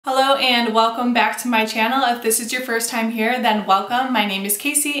and welcome back to my channel. If this is your first time here, then welcome. My name is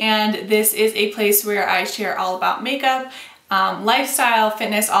Casey and this is a place where I share all about makeup, lifestyle,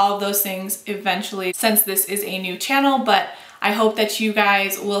 fitness, all of those things eventually, since this is a new channel, but I hope that you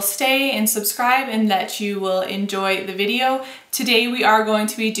guys will stay and subscribe and that you will enjoy the video. Today we are going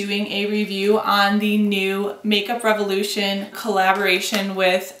to be doing a review on the new Makeup Revolution collaboration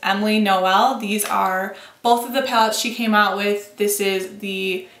with EMILYNOEL83. These are both of the palettes she came out with. This is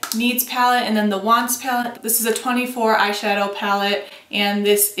the Needs palette and then the Wants palette. This is a 24 eyeshadow palette and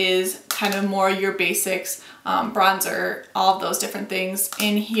this is kind of more your basics, bronzer, all of those different things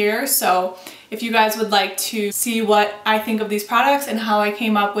in here. So if you guys would like to see what I think of these products and how I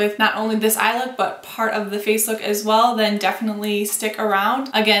came up with not only this eye look but part of the face look as well, then definitely stick around.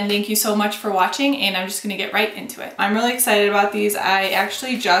 Again, thank you so much for watching and I'm just gonna get right into it. I'm really excited about these. I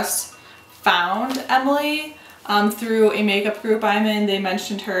actually just found Emily through a makeup group I'm in. They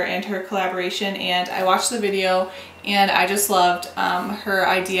mentioned her and her collaboration and I watched the video and I just loved her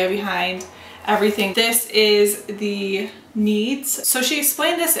idea behind everything. This is the Needs. So she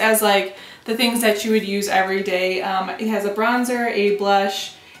explained this as like the things that you would use every day. It has a bronzer, a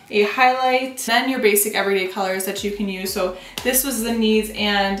blush, a highlight, then your basic everyday colors that you can use. So this was the Needs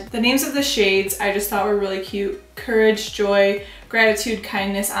and the names of the shades I just thought were really cute. Courage, Joy, Gratitude,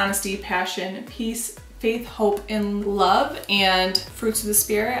 Kindness, Honesty, Passion, Peace, Faith, Hope, and Love, and Fruits of the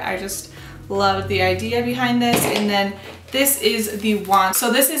Spirit. I just loved the idea behind this. And then this is the Wand.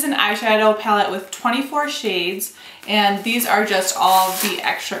 So this is an eyeshadow palette with 24 shades and these are just all the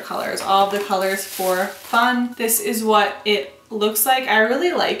extra colors, all of the colors for fun. This is what it looks like. I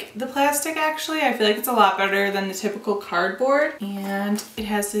really like the plastic actually. I feel like it's a lot better than the typical cardboard. And it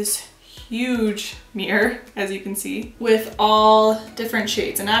has this huge mirror, as you can see, with all different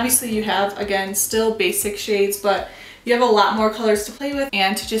shades. And obviously you have, again, still basic shades, but you have a lot more colors to play with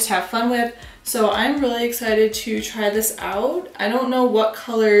and to just have fun with. So I'm really excited to try this out. I don't know what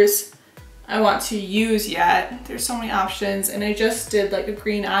colors I want to use yet. There's so many options and I just did like a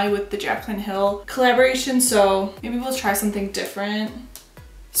green eye with the Jaclyn Hill collaboration, so maybe we'll try something different.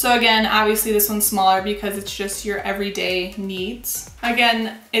 So again, obviously this one's smaller because it's just your everyday needs.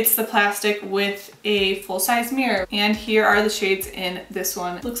 Again, it's the plastic with a full-size mirror. And here are the shades in this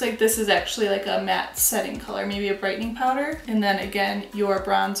one. Looks like this is actually like a matte setting color, maybe a brightening powder. And then again, your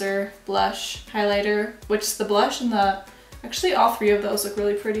bronzer, blush, highlighter, which the blush and the, actually all three of those look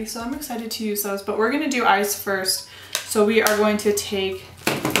really pretty. So I'm excited to use those, but we're gonna do eyes first. So we are going to take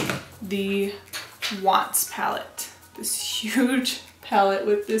the Wants palette, this huge palette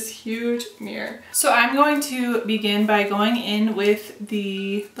with this huge mirror. So I'm going to begin by going in with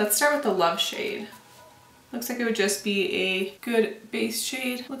the, let's start with the Love shade. Looks like it would just be a good base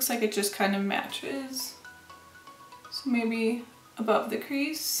shade. Looks like it just kind of matches. So maybe above the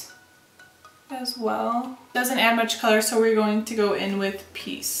crease as well. Doesn't add much color, so we're going to go in with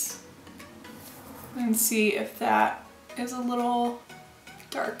Peace and see if that is a little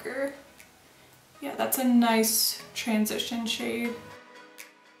darker. Yeah, that's a nice transition shade.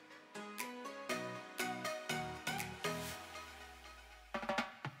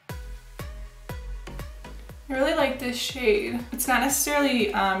 I really like this shade. It's not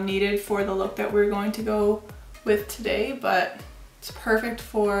necessarily needed for the look that we're going to go with today, but it's perfect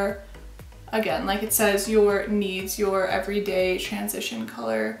for, again, like it says, your needs, your everyday transition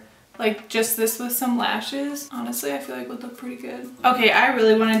color. Like just this with some lashes, honestly, I feel like would look pretty good. Okay, I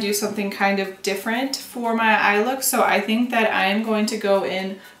really want to do something kind of different for my eye look, so I think that I'm going to go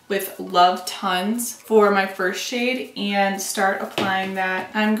in with Love Tons for my first shade and start applying that.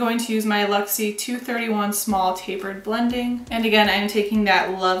 I'm going to use my Luxie 231 Small Tapered Blending. And again, I'm taking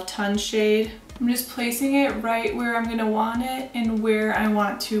that Love Tons shade. I'm just placing it right where I'm gonna want it and where I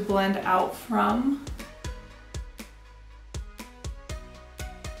want to blend out from.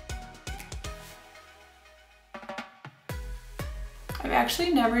 I've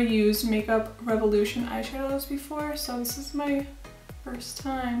actually never used Makeup Revolution eyeshadows before, so this is my first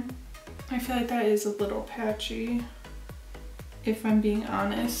time. I feel like that is a little patchy, if I'm being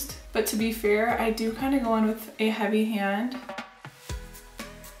honest. But to be fair, I do kind of go in with a heavy hand.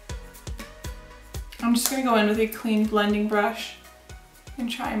 I'm just gonna go in with a clean blending brush and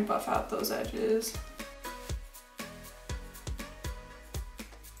try and buff out those edges.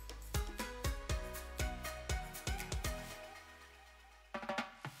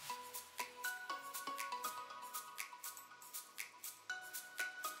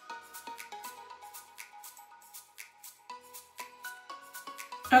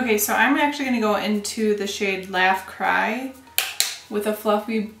 Okay, so I'm actually gonna go into the shade Laugh Cry with a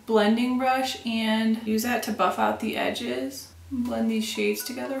fluffy blending brush and use that to buff out the edges. Blend these shades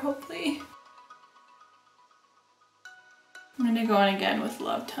together, hopefully. I'm gonna go in again with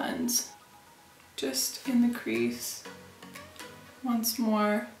Love Tons, just in the crease once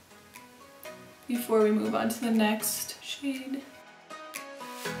more before we move on to the next shade.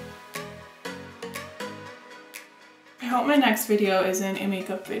 I hope my next video isn't a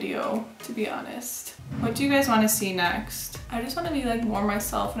makeup video, to be honest. What do you guys want to see next? I just want to be like more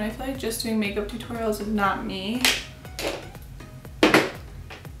myself, and I feel like just doing makeup tutorials is not me.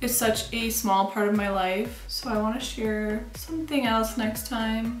 It's such a small part of my life, so I want to share something else next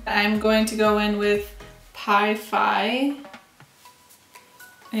time. I'm going to go in with Pi Phi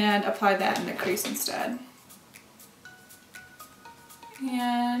and apply that in the crease instead.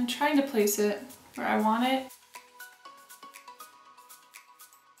 And trying to place it where I want it.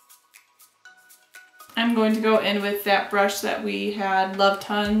 I'm going to go in with that brush that we had Love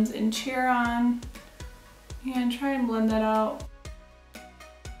Tons and Cheer on and try and blend that out.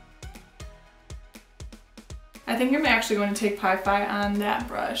 I think I'm actually going to take Pi Phi on that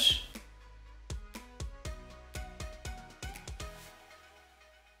brush.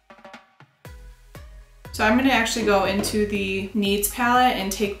 So I'm going to actually go into the Needs palette and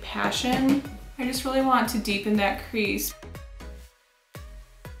take Passion. I just really want to deepen that crease.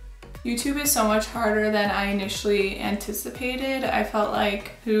 YouTube is so much harder than I initially anticipated. I felt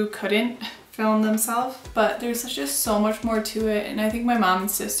like who couldn't film themselves, but there's just so much more to it, and I think my mom and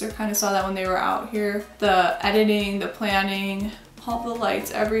sister kind of saw that when they were out here. The editing, the planning, all the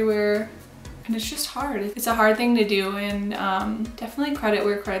lights everywhere, and it's just hard. It's a hard thing to do, and definitely credit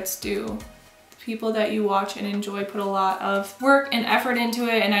where credit's due. People that you watch and enjoy put a lot of work and effort into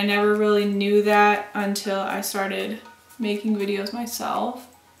it, and I never really knew that until I started making videos myself.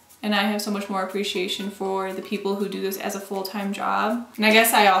 And I have so much more appreciation for the people who do this as a full-time job. And I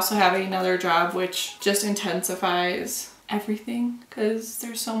guess I also have another job which just intensifies everything because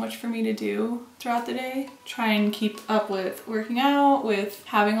there's so much for me to do throughout the day. Try and keep up with working out, with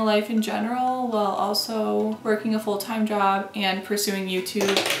having a life in general, while also working a full-time job and pursuing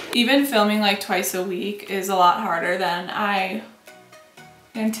YouTube. Even filming like twice a week is a lot harder than I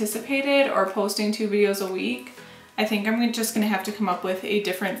anticipated, or posting 2 videos a week. I think I'm just gonna have to come up with a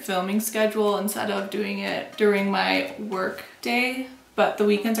different filming schedule instead of doing it during my work day. But the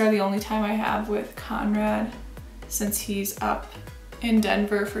weekends are the only time I have with Conrad, since he's up in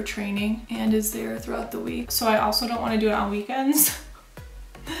Denver for training and is there throughout the week. So I also don't want to do it on weekends.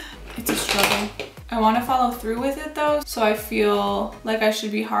 It's a struggle. I want to follow through with it though, so I feel like I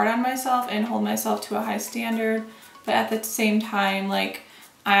should be hard on myself and hold myself to a high standard. But at the same time, like,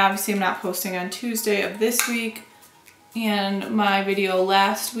 I obviously am not posting on Tuesday of this week, and my video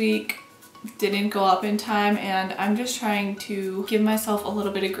last week didn't go up in time, and I'm just trying to give myself a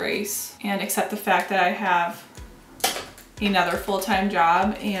little bit of grace and accept the fact that I have another full-time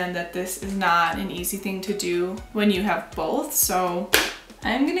job and that this is not an easy thing to do when you have both. So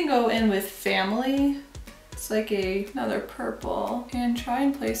I'm gonna go in with Family. It's like another purple, and try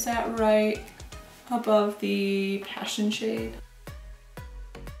and place that right above the Passion shade.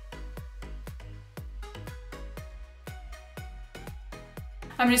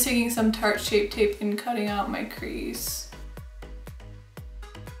 I'm just taking some Tarte Shape Tape and cutting out my crease.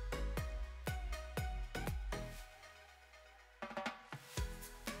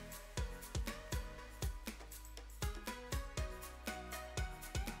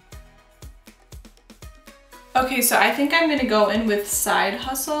 Okay, so I think I'm gonna go in with Side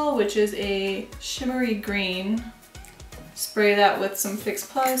Hustle, which is a shimmery green. Spray that with some Fix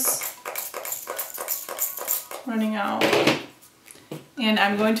Plus. Running out. And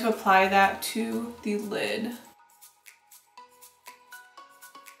I'm going to apply that to the lid.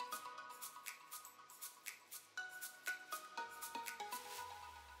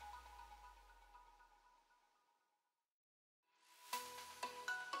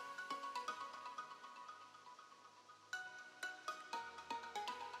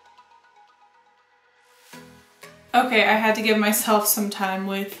 Okay, I had to give myself some time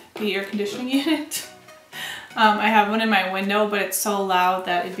with the air conditioning unit. I have one in my window, but it's so loud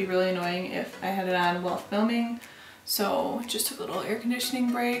that it'd be really annoying if I had it on while filming. So just took a little air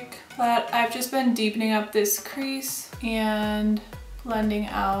conditioning break. But I've just been deepening up this crease and blending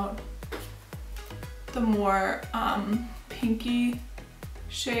out the more pinky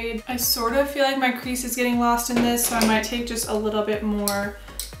shade. I sort of feel like my crease is getting lost in this, so I might take just a little bit more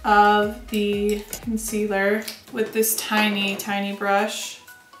of the concealer with this tiny, tiny brush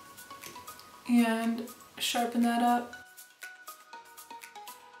and sharpen that up.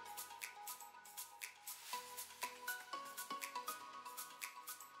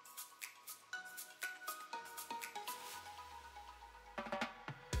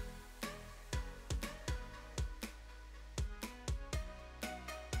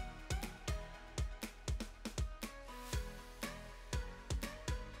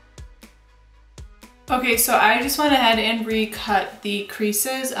 Okay, so I just went ahead and recut the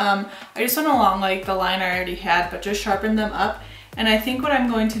creases. I just went along like the line I already had, but just sharpened them up. And I think what I'm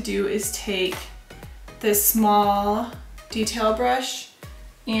going to do is take this small detail brush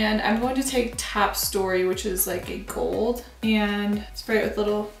and I'm going to take Top Story, which is like a gold, and spray it with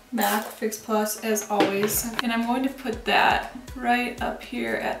little MAC Fix Plus as always. And I'm going to put that right up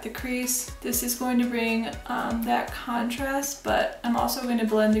here at the crease. This is going to bring that contrast, but I'm also going to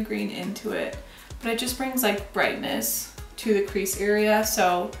blend the green into it. But it just brings like brightness to the crease area,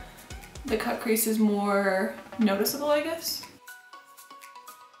 so the cut crease is more noticeable, I guess.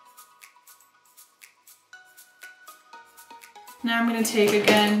 Now I'm going to take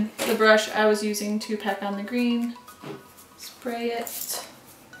again the brush I was using to pack on the green, spray it,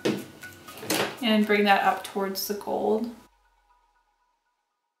 and bring that up towards the gold.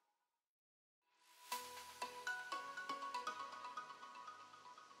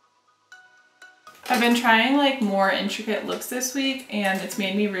 I've been trying like more intricate looks this week, and it's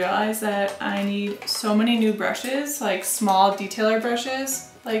made me realize that I need so many new brushes, like small detailer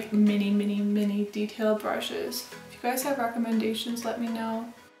brushes, like mini detail brushes. If you guys have recommendations, let me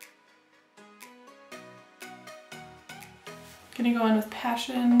know. Gonna go in with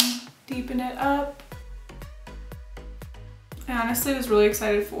Passion, deepen it up. I honestly was really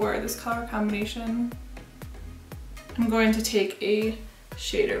excited for this color combination. I'm going to take a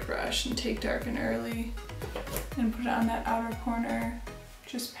shader brush and take Dark and Early and put it on that outer corner,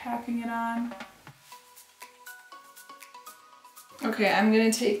 just packing it on. Okay, I'm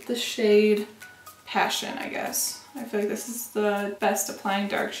gonna take the shade Passion, I guess. I feel like this is the best applying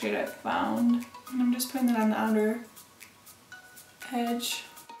dark shade I've found. And I'm just putting it on the outer edge.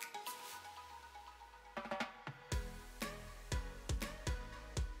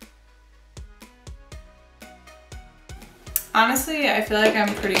 Honestly, I feel like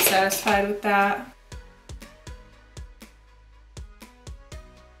I'm pretty satisfied with that.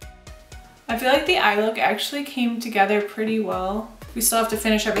 I feel like the eye look actually came together pretty well. We still have to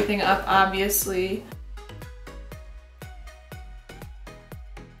finish everything up, obviously.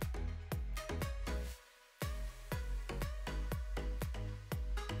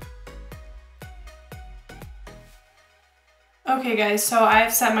 Okay guys, so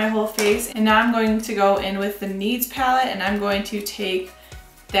I've set my whole face and now I'm going to go in with the Needs palette and I'm going to take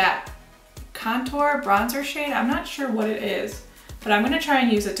that contour bronzer shade. I'm not sure what it is, but I'm going to try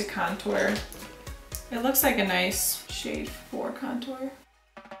and use it to contour. It looks like a nice shade for contour.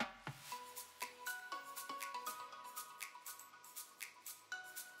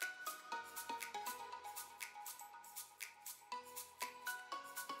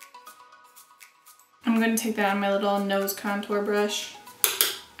 I'm going to take that on my little nose contour brush.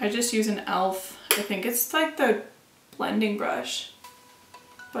 I just use an e.l.f. I think it's like the blending brush,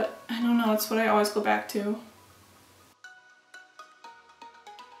 but I don't know, it's what I always go back to.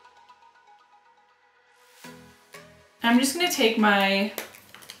 I'm just going to take my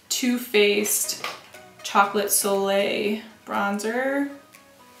Too Faced Chocolate Soleil bronzer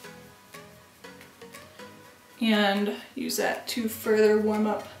and use that to further warm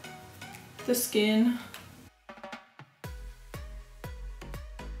up the skin.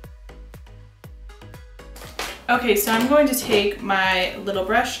 Okay, so I'm going to take my little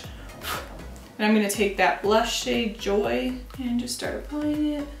brush and I'm going to take that blush shade Joy and just start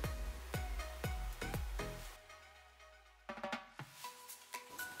applying it.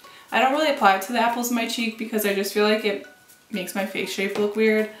 I don't really apply it to the apples of my cheek because I just feel like it makes my face shape look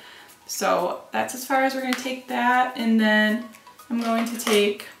weird. So that's as far as we're going to take that, and then I'm going to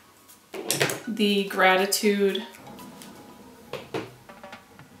take the Gratitude.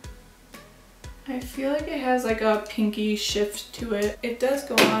 I feel like it has like a pinky shift to it. It does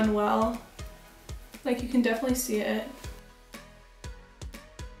go on well. Like you can definitely see it.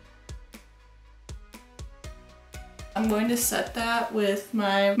 I'm going to set that with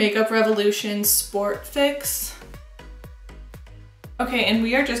my Makeup Revolution Sport Fix. Okay, and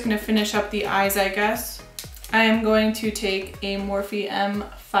we are just going to finish up the eyes, I guess. I am going to take a Morphe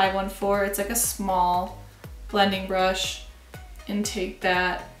M514. It's like a small blending brush, and take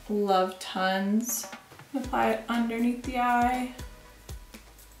that Love Tons. Apply it underneath the eye.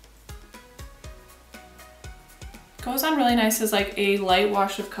 Goes on really nice as like a light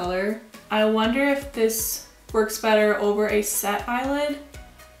wash of color. I wonder if this works better over a set eyelid,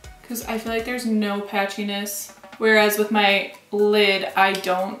 because I feel like there's no patchiness. Whereas with my lid, I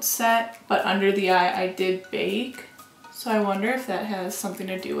don't set, but under the eye I did bake. So I wonder if that has something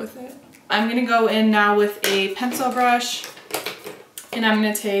to do with it. I'm gonna go in now with a pencil brush, and I'm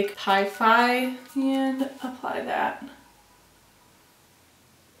gonna take Hi-Fi and apply that.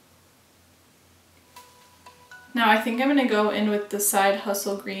 Now I think I'm going to go in with the Side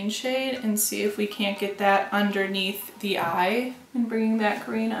Hustle green shade and see if we can't get that underneath the eye and bringing that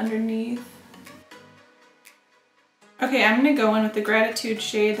green underneath. Okay, I'm going to go in with the Gratitude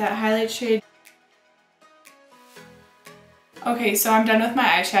shade, that highlight shade. Okay, so I'm done with my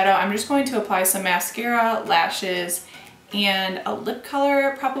eyeshadow. I'm just going to apply some mascara, lashes, and a lip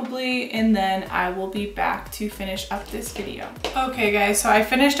color probably, and then I will be back to finish up this video. Okay guys, so I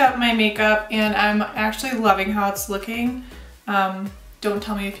finished up my makeup and I'm actually loving how it's looking. Don't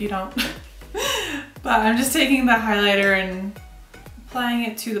tell me if you don't. But I'm just taking the highlighter and applying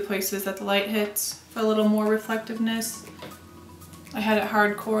it to the places that the light hits for a little more reflectiveness. I had it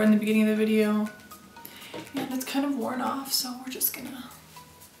hardcore in the beginning of the video and it's kind of worn off, so we're just gonna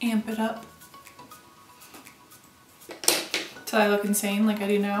amp it up till I look insane like I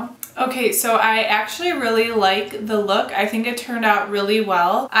do now. Okay, so I actually really like the look. I think it turned out really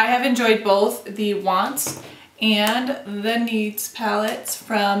well. I have enjoyed both the Wants and the Needs palettes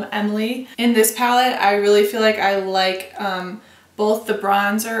from Emily. In this palette, I really feel like I like both the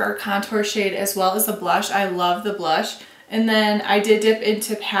bronzer or contour shade as well as the blush. I love the blush. And then I did dip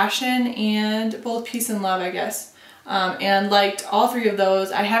into Passion and both Peace and Love, I guess. And liked all three of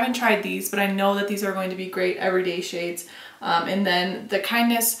those. I haven't tried these, but I know that these are going to be great everyday shades. And then the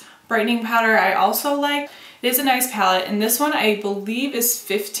Kindness brightening powder I also like. It is a nice palette, and this one I believe is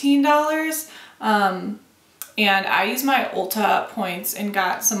 $15. And I used my Ulta points and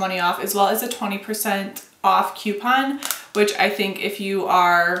got some money off, as well as a 20% off coupon, which I think if you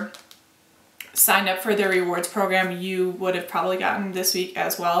are signed up for their rewards program, you would have probably gotten this week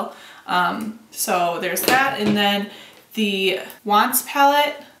as well. So there's that. And then the Wants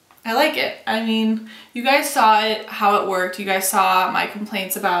palette, I like it. I mean, you guys saw it, how it worked. You guys saw my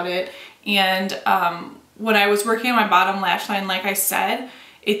complaints about it. And when I was working on my bottom lash line, like I said,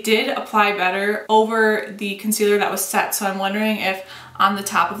 it did apply better over the concealer that was set. So I'm wondering if on the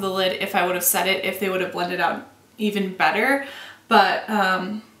top of the lid, if I would have set it, if they would have blended out even better. But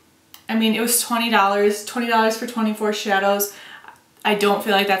I mean, it was $20 for 24 shadows. I don't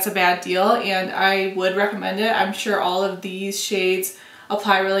feel like that's a bad deal, and I would recommend it. I'm sure all of these shades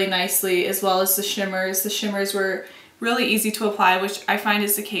apply really nicely, as well as the shimmers. The shimmers were really easy to apply, which I find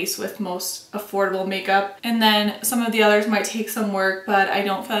is the case with most affordable makeup. And then some of the others might take some work, but I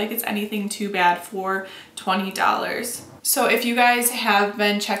don't feel like it's anything too bad for $20. So if you guys have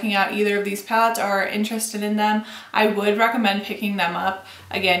been checking out either of these palettes or are interested in them, I would recommend picking them up.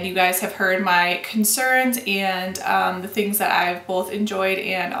 Again, you guys have heard my concerns and the things that I've both enjoyed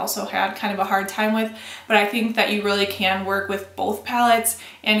and also had kind of a hard time with, but I think that you really can work with both palettes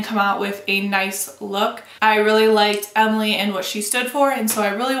and come out with a nice look. I really liked Emily and what she stood for, and so I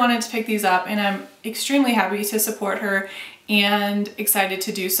really wanted to pick these up, and I'm extremely happy to support her and excited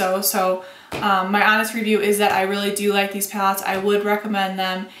to do so. So my honest review is that I really do like these palettes. I would recommend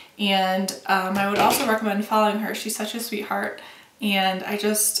them, and I would also recommend following her. She's such a sweetheart, and I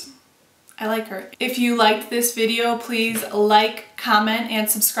like her. If you liked this video, please like, comment, and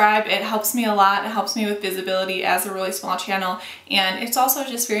subscribe. It helps me a lot. It helps me with visibility as a really small channel, and it's also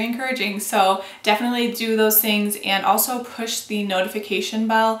just very encouraging. So definitely do those things, and also push the notification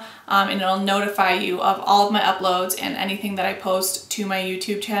bell, and it'll notify you of all of my uploads and anything that I post to my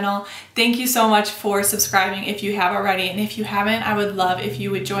YouTube channel. Thank you so much for subscribing if you have already, and if you haven't, I would love if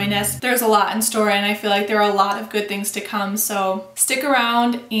you would join us. There's a lot in store, and I feel like there are a lot of good things to come, so stick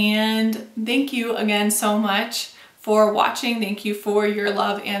around, and thank you again so much for watching. Thank you for your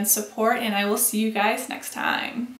love and support, and I will see you guys next time.